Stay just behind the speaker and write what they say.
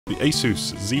the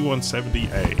Asus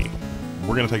Z170-A.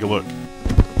 We're going to take a look.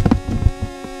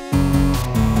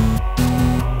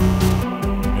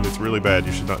 And it's really bad,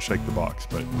 you should not shake the box,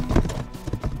 but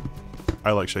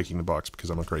I like shaking the box because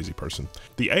I'm a crazy person.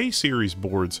 The A series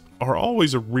boards are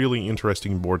always a really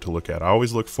interesting board to look at. I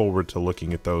always look forward to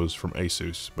looking at those from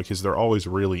Asus because they're always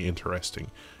really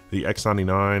interesting. The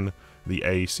X99, the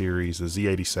A series, the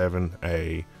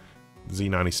Z87A,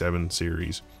 Z97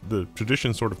 series. The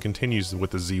tradition sort of continues with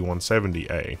the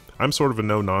Z170A. I'm sort of a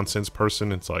no-nonsense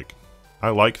person. It's like, I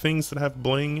like things that have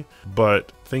bling,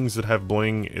 but things that have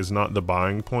bling is not the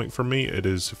buying point for me. It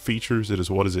is features, it is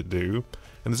what does it do.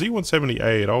 And the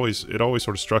Z170A, it always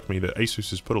sort of struck me that Asus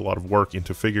has put a lot of work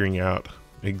into figuring out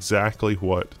exactly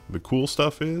what the cool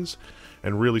stuff is,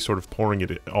 and really sort of pouring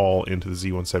it all into the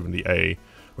Z170A,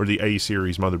 or the A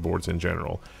series motherboards in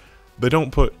general. They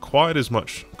don't put quite as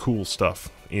much cool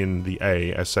stuff in the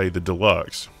A as, say, the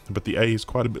Deluxe, but the A is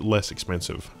quite a bit less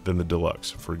expensive than the Deluxe,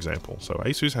 for example. So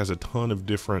Asus has a ton of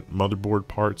different motherboard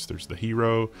parts. There's the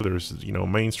Hero, there's, you know,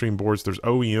 mainstream boards, there's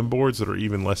OEM boards that are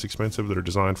even less expensive that are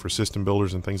designed for system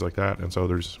builders and things like that. And so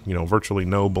there's, you know, virtually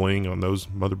no bling on those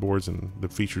motherboards, and the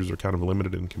features are kind of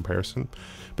limited in comparison.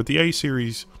 But the A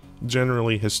series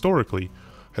generally, historically,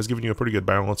 has given you a pretty good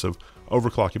balance of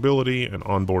overclockability and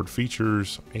onboard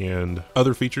features and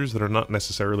other features that are not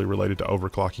necessarily related to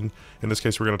overclocking. In this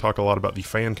case, we're going to talk a lot about the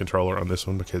fan controller on this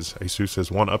one because Asus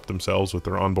has one-upped themselves with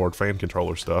their onboard fan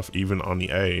controller stuff, even on the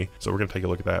A. So we're going to take a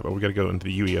look at that, but we got to go into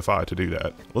the UEFI to do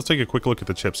that. Let's take a quick look at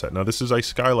the chipset. Now, this is a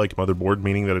Skylake motherboard,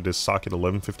 meaning that it is socket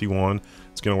 1151.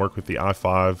 It's going to work with the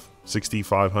i5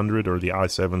 6500 or the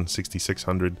i7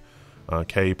 6600.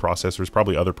 K processors,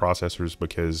 probably other processors,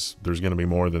 because there's going to be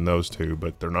more than those two,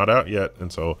 but they're not out yet,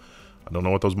 and so I don't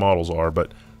know what those models are,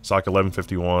 but socket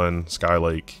 1151,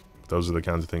 Skylake, those are the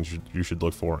kinds of things you should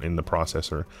look for in the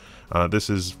processor. This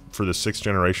is for the 6th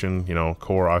generation, you know,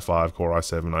 Core i5, Core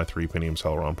i7, i3 Pentium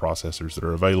Celeron processors that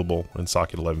are available in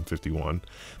socket 1151.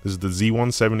 This is the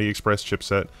Z170 Express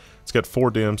chipset. It's got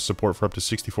 4 DIMMs, support for up to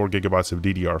 64 gigabytes of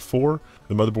DDR4.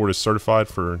 The motherboard is certified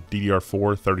for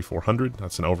DDR4 3400,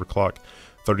 that's an overclock,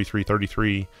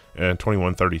 3333 and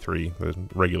 2133, the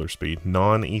regular speed,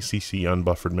 non-ECC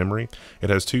unbuffered memory.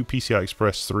 It has 2 PCI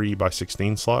Express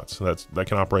 3x16 slots, so that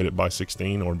can operate at by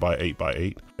 16 or by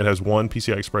 8x8. It has 1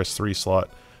 PCI Express 3 slot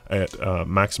at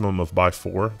maximum of by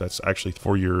 4. That's actually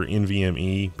for your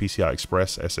NVMe PCI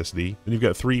Express SSD. Then you've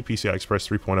got 3 PCI Express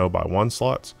 3.0 by 1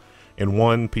 slots and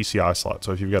 1 PCI slot.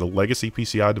 So if you've got a legacy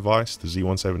PCI device, the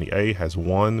Z170A has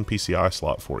 1 PCI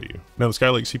slot for you. Now the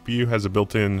Skylake CPU has a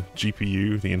built-in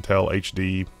GPU, the Intel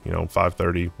HD, you know,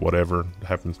 530, whatever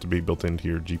happens to be built into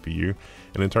your GPU.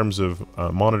 And in terms of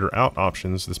monitor out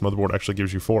options, this motherboard actually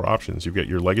gives you 4 options. You've got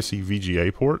your legacy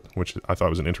VGA port, which I thought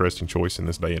was an interesting choice in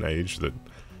this day and age, that,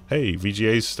 hey,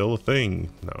 VGA is still a thing.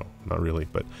 No, not really,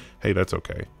 but hey, that's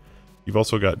okay. You've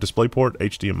also got DisplayPort,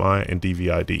 HDMI, and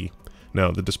DVI-D. Now,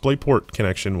 the DisplayPort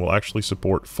connection will actually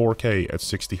support 4K at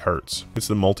 60 Hz. It's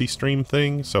the multi-stream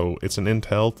thing, so it's an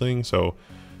Intel thing, so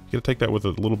you gotta take that with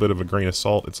a little bit of a grain of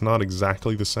salt. It's not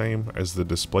exactly the same as the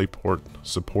DisplayPort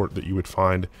support that you would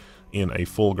find in a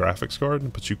full graphics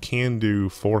card, but you can do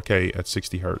 4K at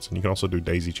 60 Hz, and you can also do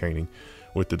daisy chaining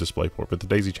with the DisplayPort, but the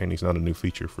daisy chaining is not a new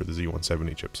feature for the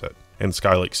Z170 chipset. And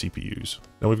Skylake CPUs.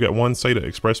 Now we've got 1 SATA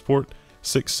Express port,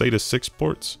 6 SATA 6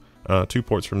 ports, 2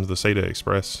 ports from the SATA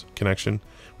Express connection.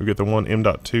 We've got the 1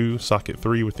 M.2 socket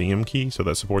 3 with the M key, so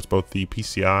that supports both the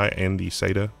PCI and the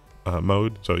SATA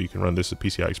mode. So you can run this at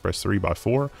PCI Express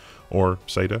 3x4 or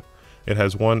SATA. It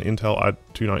has 1 Intel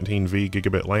i219V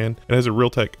Gigabit LAN. It has a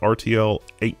Realtek RTL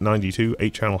 892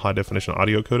 8-channel high-definition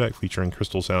audio codec featuring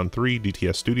Crystal Sound 3,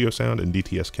 DTS Studio Sound, and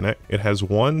DTS Connect. It has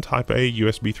 1 Type-A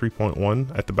USB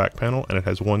 3.1 at the back panel, and it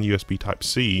has 1 USB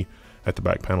Type-C at the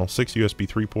back panel, 6 USB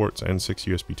 3 ports and 6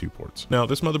 USB 2 ports. Now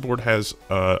this motherboard has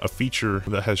a feature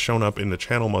that has shown up in the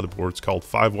channel motherboards called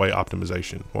 5-way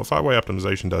optimization. What 5-way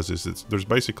optimization does is there's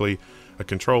basically a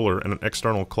controller and an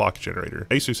external clock generator.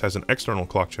 Asus has an external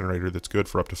clock generator that's good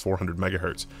for up to 400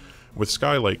 megahertz. With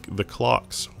Skylake, the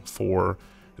clocks for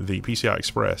the PCI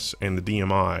Express and the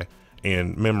DMI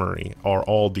and memory are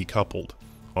all decoupled.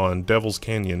 On Devil's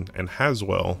Canyon and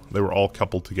Haswell, they were all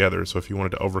coupled together, so if you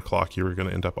wanted to overclock, you were going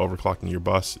to end up overclocking your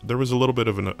bus. There was a little bit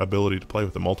of an ability to play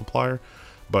with the multiplier,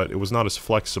 but it was not as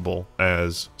flexible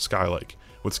as Skylake.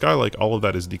 With Skylake, all of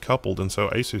that is decoupled, and so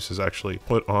Asus has actually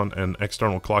put on an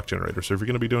external clock generator. So if you're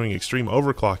going to be doing extreme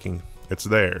overclocking, it's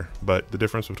there, but the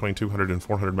difference between 200 and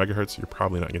 400 megahertz, you're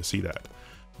probably not going to see that.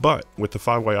 But with the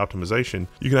 5-way optimization,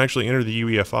 you can actually enter the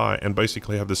UEFI and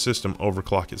basically have the system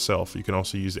overclock itself. You can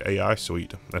also use the AI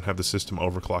suite and have the system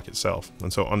overclock itself.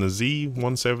 And so on the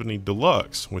Z170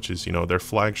 Deluxe, which is, their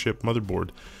flagship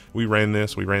motherboard, we ran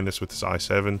this with this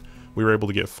i7. We were able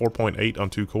to get 4.8 on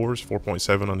 2 cores,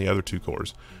 4.7 on the other 2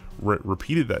 cores.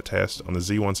 Repeated that test on the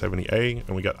Z170-A,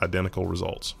 and we got identical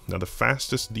results. Now, the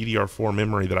fastest DDR4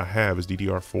 memory that I have is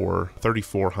DDR4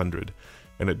 3400,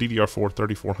 and at DDR4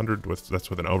 3400, that's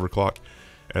with an overclock,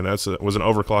 and was an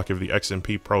overclock of the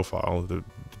XMP profile.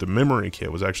 The memory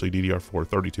kit was actually DDR4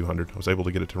 3200. I was able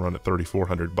to get it to run at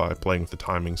 3400 by playing with the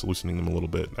timings, loosening them a little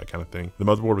bit, that kind of thing. The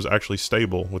motherboard was actually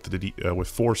stable with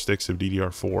 4 sticks of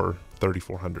DDR4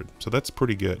 3400, so that's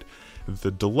pretty good.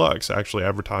 The Deluxe actually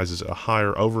advertises a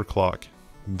higher overclock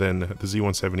than the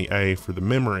Z170-A for the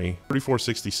memory.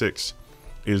 3466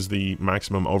 is the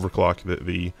maximum overclock that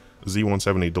the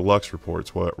Z170 Deluxe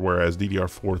reports, whereas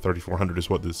DDR4 3400 is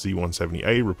what the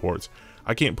Z170-A reports.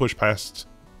 I can't push past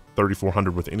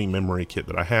 3400 with any memory kit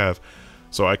that I have,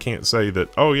 so I can't say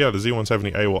that, oh yeah, the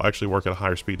Z170-A will actually work at a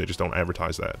higher speed. They just don't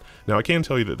advertise that. Now, I can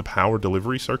tell you that the power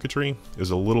delivery circuitry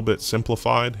is a little bit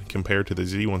simplified compared to the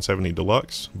Z170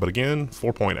 Deluxe, but again,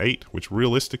 4.8, which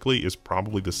realistically is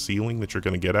probably the ceiling that you're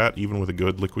going to get at, even with a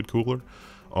good liquid cooler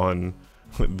on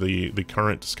the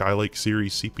current Skylake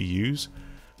series CPUs.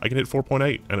 I can hit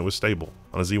 4.8 and it was stable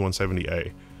on a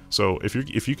Z170-A. So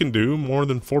if you can do more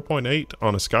than 4.8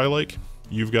 on a Skylake,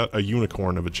 you've got a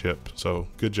unicorn of a chip. So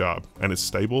good job. And it's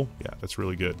stable. Yeah, that's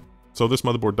really good. So this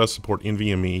motherboard does support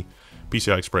NVMe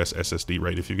PCI Express SSD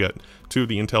RAID. If you've got 2 of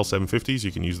the Intel 750s,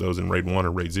 you can use those in RAID 1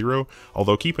 or RAID 0.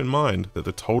 Although keep in mind that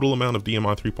the total amount of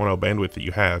DMI 3.0 bandwidth that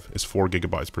you have is 4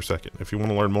 gigabytes per second. If you want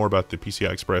to learn more about the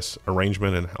PCI Express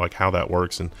arrangement and like how that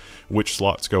works and which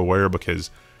slots go where,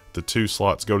 because the 2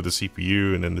 slots go to the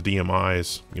CPU, and then the DMI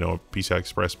is, a PCI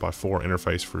Express by 4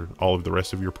 interface for all of the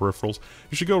rest of your peripherals.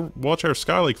 You should go watch our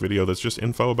Skylake video that's just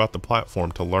info about the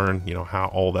platform to learn, how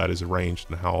all that is arranged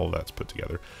and how all that's put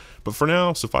together. But for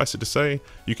now, suffice it to say,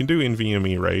 you can do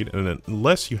NVMe RAID, and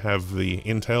unless you have the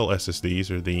Intel SSDs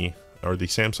or the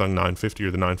Samsung 950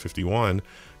 or the 951,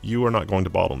 you are not going to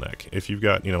bottleneck. If you've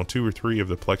got, 2 or 3 of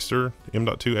the Plextor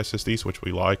M.2 SSDs, which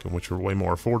we like and which are way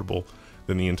more affordable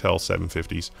than the Intel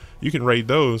 750s, you can RAID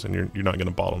those and you're not going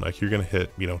to bottleneck. You're going to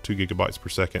hit 2 gigabytes per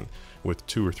second with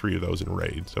 2 or 3 of those in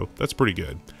RAID, so that's pretty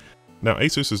good. Now,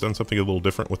 Asus has done something a little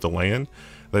different with the LAN.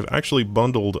 They've actually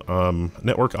bundled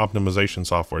network optimization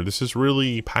software. This is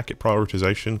really packet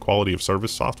prioritization, quality of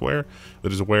service software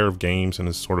that is aware of games and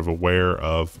is sort of aware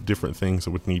of different things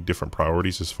that would need different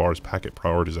priorities as far as packet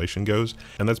prioritization goes.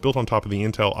 And that's built on top of the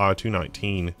Intel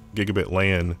i219 Gigabit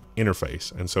LAN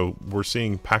interface. And so we're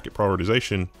seeing packet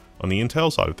prioritization on the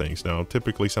Intel side of things. Now,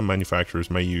 typically some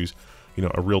manufacturers may use, a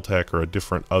Realtek or a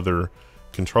different other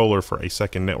controller for a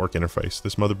second network interface.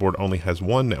 This motherboard only has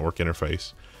 1 network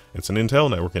interface. It's an Intel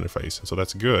network interface, so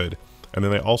that's good. And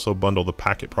then they also bundle the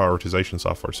packet prioritization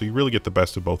software, so you really get the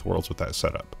best of both worlds with that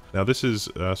setup. Now, this is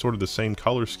sort of the same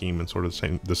color scheme and sort of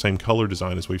the same color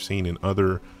design as we've seen in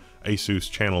other Asus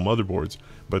channel motherboards,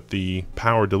 but the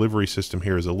power delivery system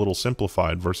here is a little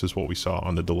simplified versus what we saw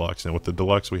on the Deluxe. And with the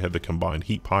Deluxe, we had the combined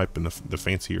heat pipe and the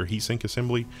fancier heatsink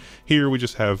assembly. Here we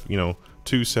just have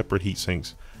 2 separate heat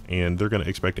sinks, and they're going to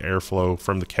expect airflow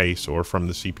from the case or from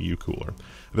the CPU cooler.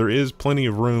 There is plenty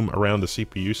of room around the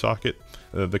CPU socket.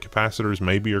 The capacitors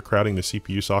maybe are crowding the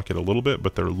CPU socket a little bit,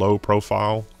 but they're low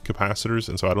profile capacitors,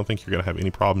 and so I don't think you're going to have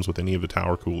any problems with any of the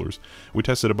tower coolers. We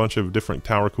tested a bunch of different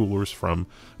tower coolers from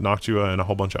Noctua and a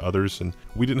whole bunch of others, and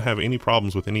we didn't have any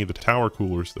problems with any of the tower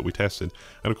coolers that we tested.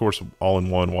 And of course,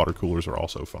 all-in-one water coolers are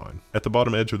also fine. At the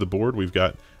bottom edge of the board, we've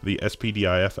got the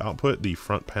SPDIF output, the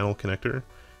front panel connector,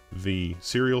 the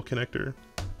serial connector,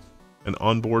 an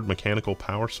onboard mechanical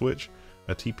power switch,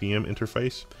 a TPM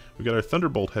interface. We've got our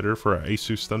Thunderbolt header for our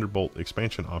Asus Thunderbolt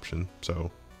expansion option.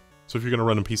 So if you're going to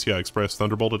run a PCI Express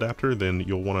Thunderbolt adapter, then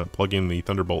you'll want to plug in the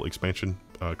Thunderbolt expansion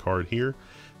card here.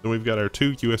 Then we've got our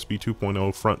 2 USB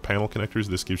 2.0 front panel connectors.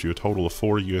 This gives you a total of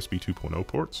 4 USB 2.0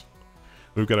 ports.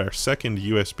 We've got our second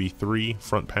USB 3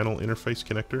 front panel interface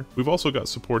connector. We've also got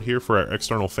support here for our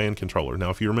external fan controller.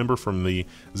 Now, if you remember from the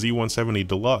Z170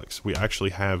 Deluxe, we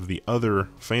actually have the other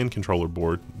fan controller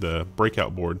board, the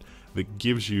breakout board, that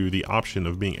gives you the option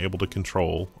of being able to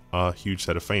control a huge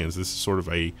set of fans. This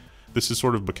has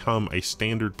sort of become a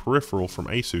standard peripheral from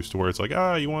Asus, to where it's like,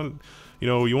 you want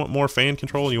more fan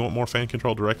control, you want more fan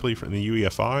control directly from the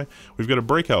UEFI. We've got a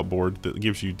breakout board that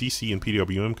gives you DC and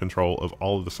PWM control of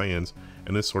all of the fans,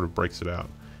 and this sort of breaks it out.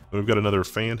 We've got another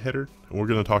fan header, and we're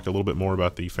going to talk a little bit more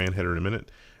about the fan header in a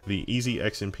minute. The Easy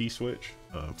XMP switch,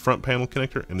 front panel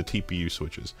connector, and the TPU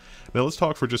switches. Now let's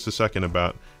talk for just a second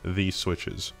about these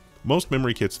switches. Most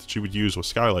memory kits that you would use with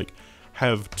Skylake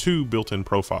have two built-in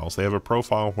profiles. They have a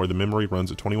profile where the memory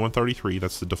runs at 2133,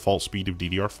 that's the default speed of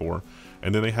DDR4,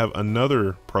 and then they have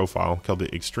another profile called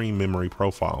the Extreme Memory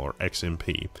Profile, or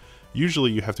XMP.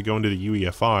 Usually you have to go into the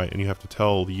UEFI and you have to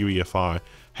tell the UEFI,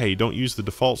 hey, don't use the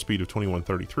default speed of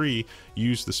 2133,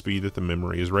 use the speed that the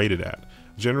memory is rated at.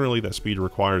 Generally that speed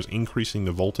requires increasing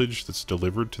the voltage that's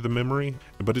delivered to the memory,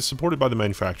 but it's supported by the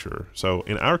manufacturer. So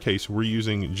in our case, we're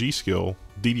using G.Skill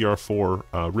DDR4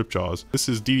 Ripjaws. This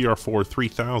is DDR4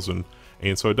 3000,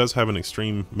 and so it does have an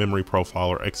extreme memory profile,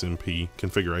 or XMP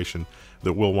configuration,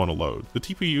 that we'll want to load. The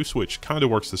TPU switch kind of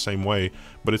works the same way,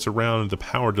 but it's around the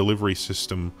power delivery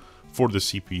system for the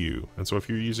CPU. And so if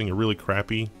you're using a really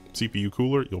crappy CPU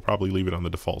cooler, you'll probably leave it on the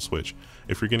default switch.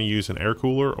 If you're going to use an air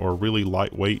cooler or a really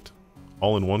lightweight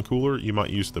all-in-one cooler, you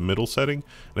might use the middle setting.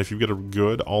 And if you've got a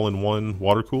good all-in-one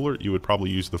water cooler, you would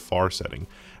probably use the far setting.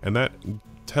 And that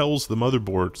tells the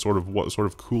motherboard sort of what sort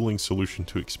of cooling solution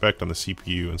to expect on the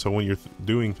CPU. And so when you're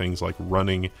doing things like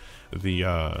running the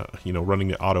running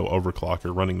the auto overclock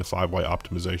or running the 5-way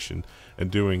optimization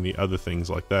and doing the other things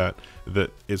like that,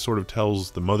 that it sort of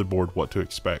tells the motherboard what to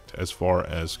expect as far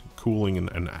as cooling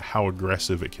and how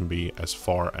aggressive it can be as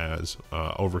far as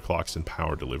overclocks and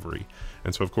power delivery.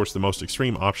 And so of course the most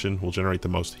extreme option will generate the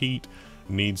most heat,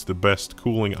 needs the best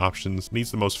cooling options,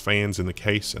 needs the most fans in the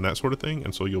case and that sort of thing.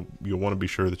 And so you'll want to be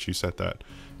sure that you set that,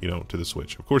 to the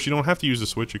switch. Of course, you don't have to use the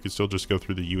switch. You could still just go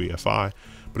through the UEFI,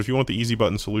 but if you want the easy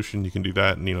button solution, you can do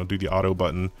that and, do the auto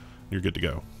button, you're good to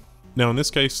go. Now in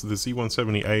this case, the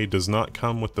Z170-A does not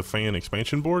come with the fan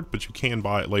expansion board, but you can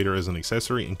buy it later as an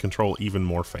accessory and control even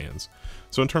more fans.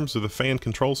 So in terms of the fan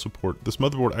control support, this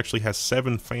motherboard actually has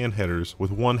 7 fan headers with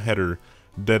 1 header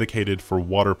dedicated for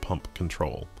water pump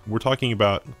control. We're talking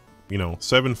about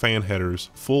 7 fan headers,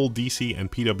 full DC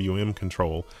and PWM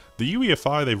control. The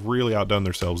UEFI, they've really outdone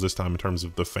themselves this time in terms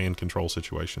of the fan control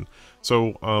situation.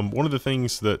 So one of the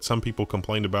things that some people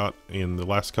complained about in the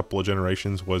last couple of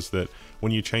generations was that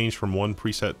when you change from one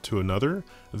preset to another,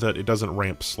 that it doesn't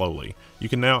ramp slowly. You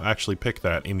can now actually pick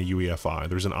that in the UEFI.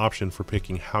 There's an option for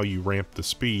picking how you ramp the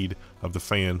speed of the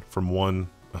fan from one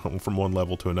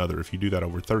level to another. If you do that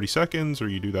over 30 seconds, or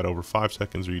you do that over 5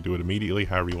 seconds, or you do it immediately,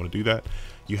 however you want to do that,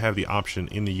 you have the option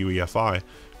in the UEFI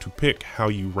to pick how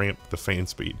you ramp the fan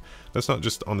speed. That's not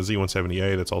just on the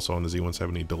Z170-A, that's also on the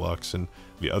Z170 Deluxe and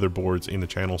the other boards in the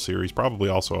channel series, probably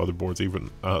also other boards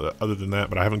even other than that,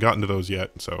 but I haven't gotten to those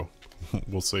yet, so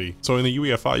we'll see. So in the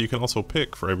UEFI, you can also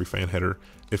pick for every fan header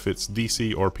if it's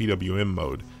DC or PWM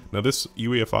mode. Now this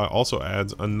UEFI also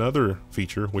adds another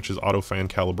feature, which is auto fan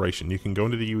calibration. You can go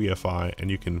into the UEFI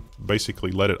and you can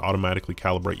basically let it automatically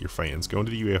calibrate your fans. Go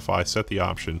into the UEFI, set the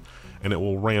option, and it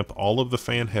will ramp all of the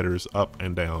fan headers up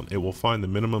and down. It will find the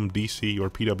minimum DC or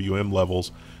PWM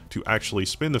levels to actually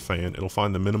spin the fan. It'll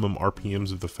find the minimum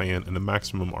RPMs of the fan and the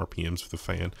maximum RPMs of the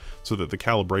fan, so that the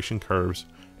calibration curves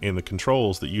and the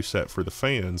controls that you set for the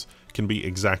fans can be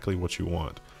exactly what you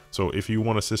want. So if you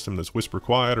want a system that's whisper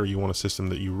quiet, or you want a system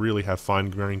that you really have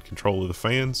fine-grained control of the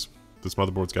fans, this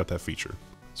motherboard's got that feature.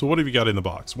 So what have you got in the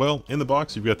box? Well, in the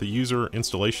box, you've got the user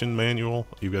installation manual,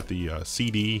 you've got the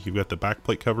CD, you've got the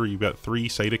backplate cover, you've got 3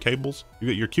 SATA cables, you've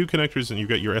got your Q connectors, and you've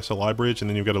got your SLI bridge, and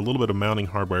then you've got a little bit of mounting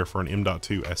hardware for an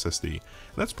M.2 SSD. And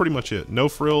that's pretty much it. No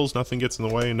frills, nothing gets in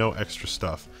the way, no extra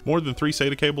stuff. More than 3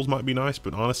 SATA cables might be nice,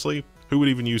 but honestly, who would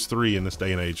even use 3 in this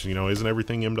day and age? Isn't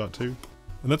everything M.2?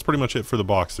 And that's pretty much it for the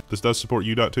box. This does support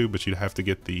U.2, but you'd have to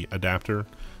get the adapter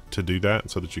to do that,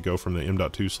 so that you go from the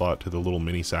M.2 slot to the little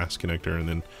mini SAS connector and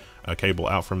then a cable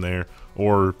out from there,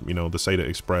 or the SATA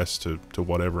Express to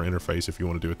whatever interface if you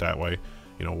want to do it that way.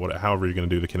 However you're going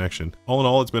to do the connection. All in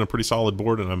all, it's been a pretty solid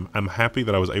board, and I'm happy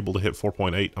that I was able to hit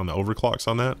 4.8 on the overclocks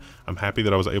on that. I'm happy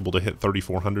that I was able to hit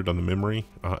 3400 on the memory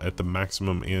at the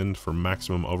maximum end for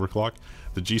maximum overclock.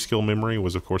 The G.Skill memory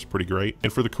was of course pretty great.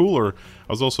 And for the cooler,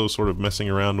 I was also sort of messing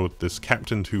around with this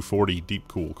Captain 240 Deep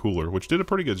Cool cooler, which did a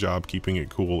pretty good job keeping it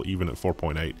cool even at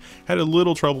 4.8. Had a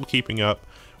little trouble keeping up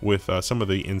with some of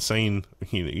the insane,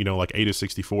 like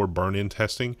AIDA64 burn-in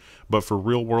testing, but for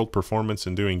real-world performance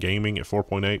and doing gaming at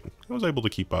 4.8, I was able to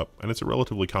keep up, and it's a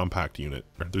relatively compact unit.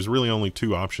 There's really only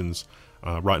 2 options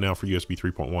right now for USB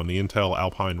 3.1, the Intel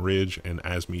Alpine Ridge and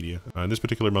ASMedia. And this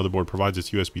particular motherboard provides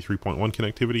its USB 3.1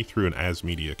 connectivity through an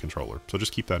ASMedia controller, so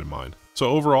just keep that in mind.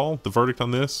 So overall, the verdict on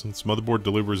this motherboard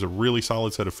delivers a really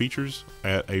solid set of features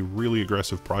at a really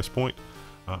aggressive price point.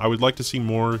 I would like to see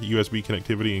more USB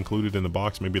connectivity included in the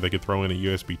box. Maybe they could throw in a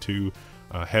USB 2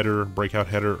 header, breakout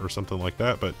header, or something like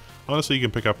that. But honestly, you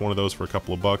can pick up one of those for a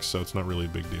couple of bucks, so it's not really a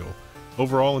big deal.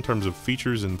 Overall, in terms of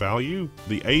features and value,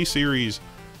 the A series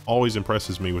always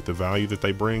impresses me with the value that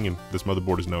they bring, and this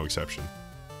motherboard is no exception.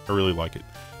 I really like it.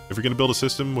 If you're going to build a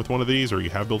system with one of these, or you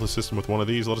have built a system with one of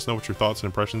these, let us know what your thoughts and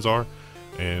impressions are,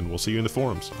 and we'll see you in the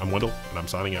forums. I'm Wendell, and I'm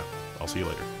signing out. I'll see you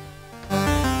later.